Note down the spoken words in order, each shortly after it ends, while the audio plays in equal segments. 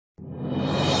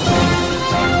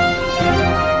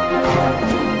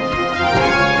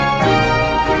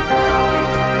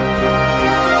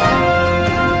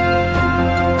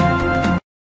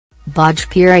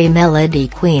Bhojpuri melody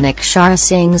queen Akshara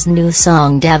Singh's new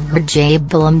song Devghar Jaib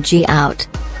Balam Ji out.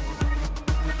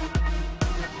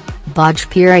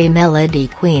 Bhojpuri melody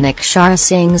queen Akshara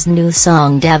Singh's new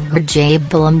song Devghar Jaib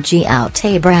Balam Ji out.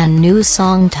 A brand new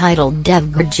song titled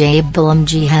Devghar Jaib Balam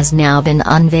Ji has now been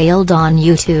unveiled on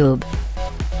YouTube.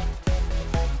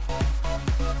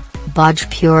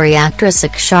 Bhojpuri actress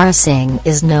Akshara Singh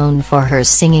is known for her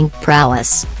singing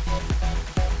prowess.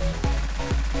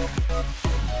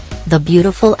 The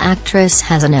beautiful actress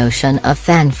has an ocean of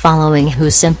fan following who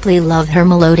simply love her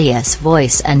melodious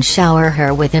voice and shower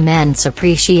her with immense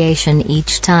appreciation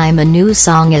each time a new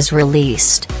song is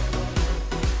released.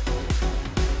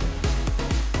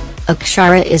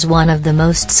 Akshara is one of the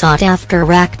most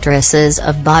sought-after actresses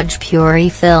of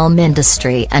Bhojpuri film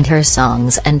industry, and her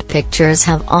songs and pictures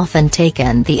have often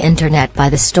taken the internet by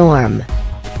the storm.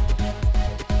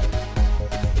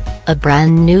 A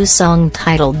brand new song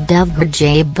titled Devghar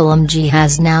Jaib Balam Ji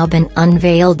has now been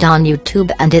unveiled on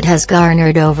YouTube, and it has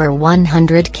garnered over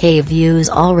 100k views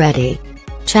already.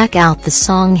 Check out the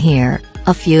song here.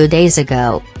 A few days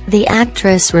ago, the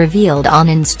actress revealed on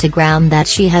Instagram that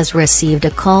she has received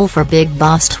a call for Bigg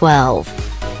Boss 12.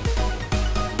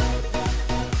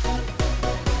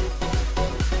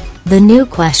 The new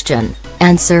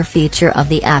question-answer feature of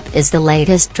the app is the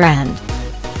latest trend.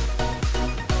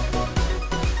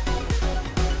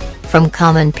 From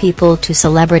common people to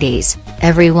celebrities,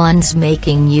 everyone's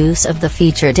making use of the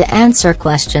feature to answer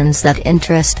questions that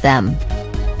interest them.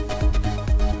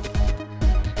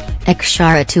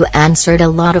 Akshara too answered a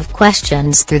lot of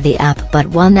questions through the app, but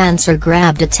one answer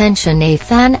grabbed attention. A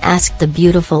fan asked the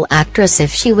beautiful actress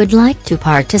if she would like to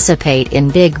participate in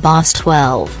Bigg Boss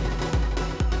 12.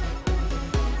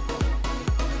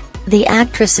 The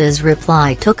actress's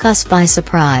reply took us by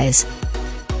surprise.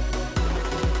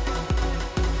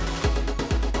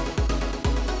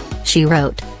 She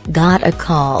wrote, "Got a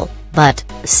call, but,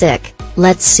 sick."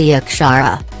 Let's see.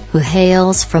 Akshara, who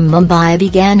hails from Mumbai,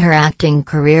 began her acting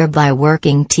career by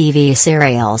working TV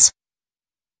serials.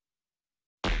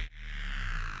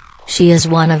 She is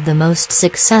one of the most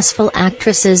successful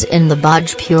actresses in the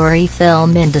Bhojpuri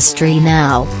film industry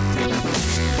now.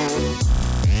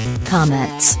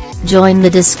 Comments, join the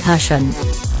discussion.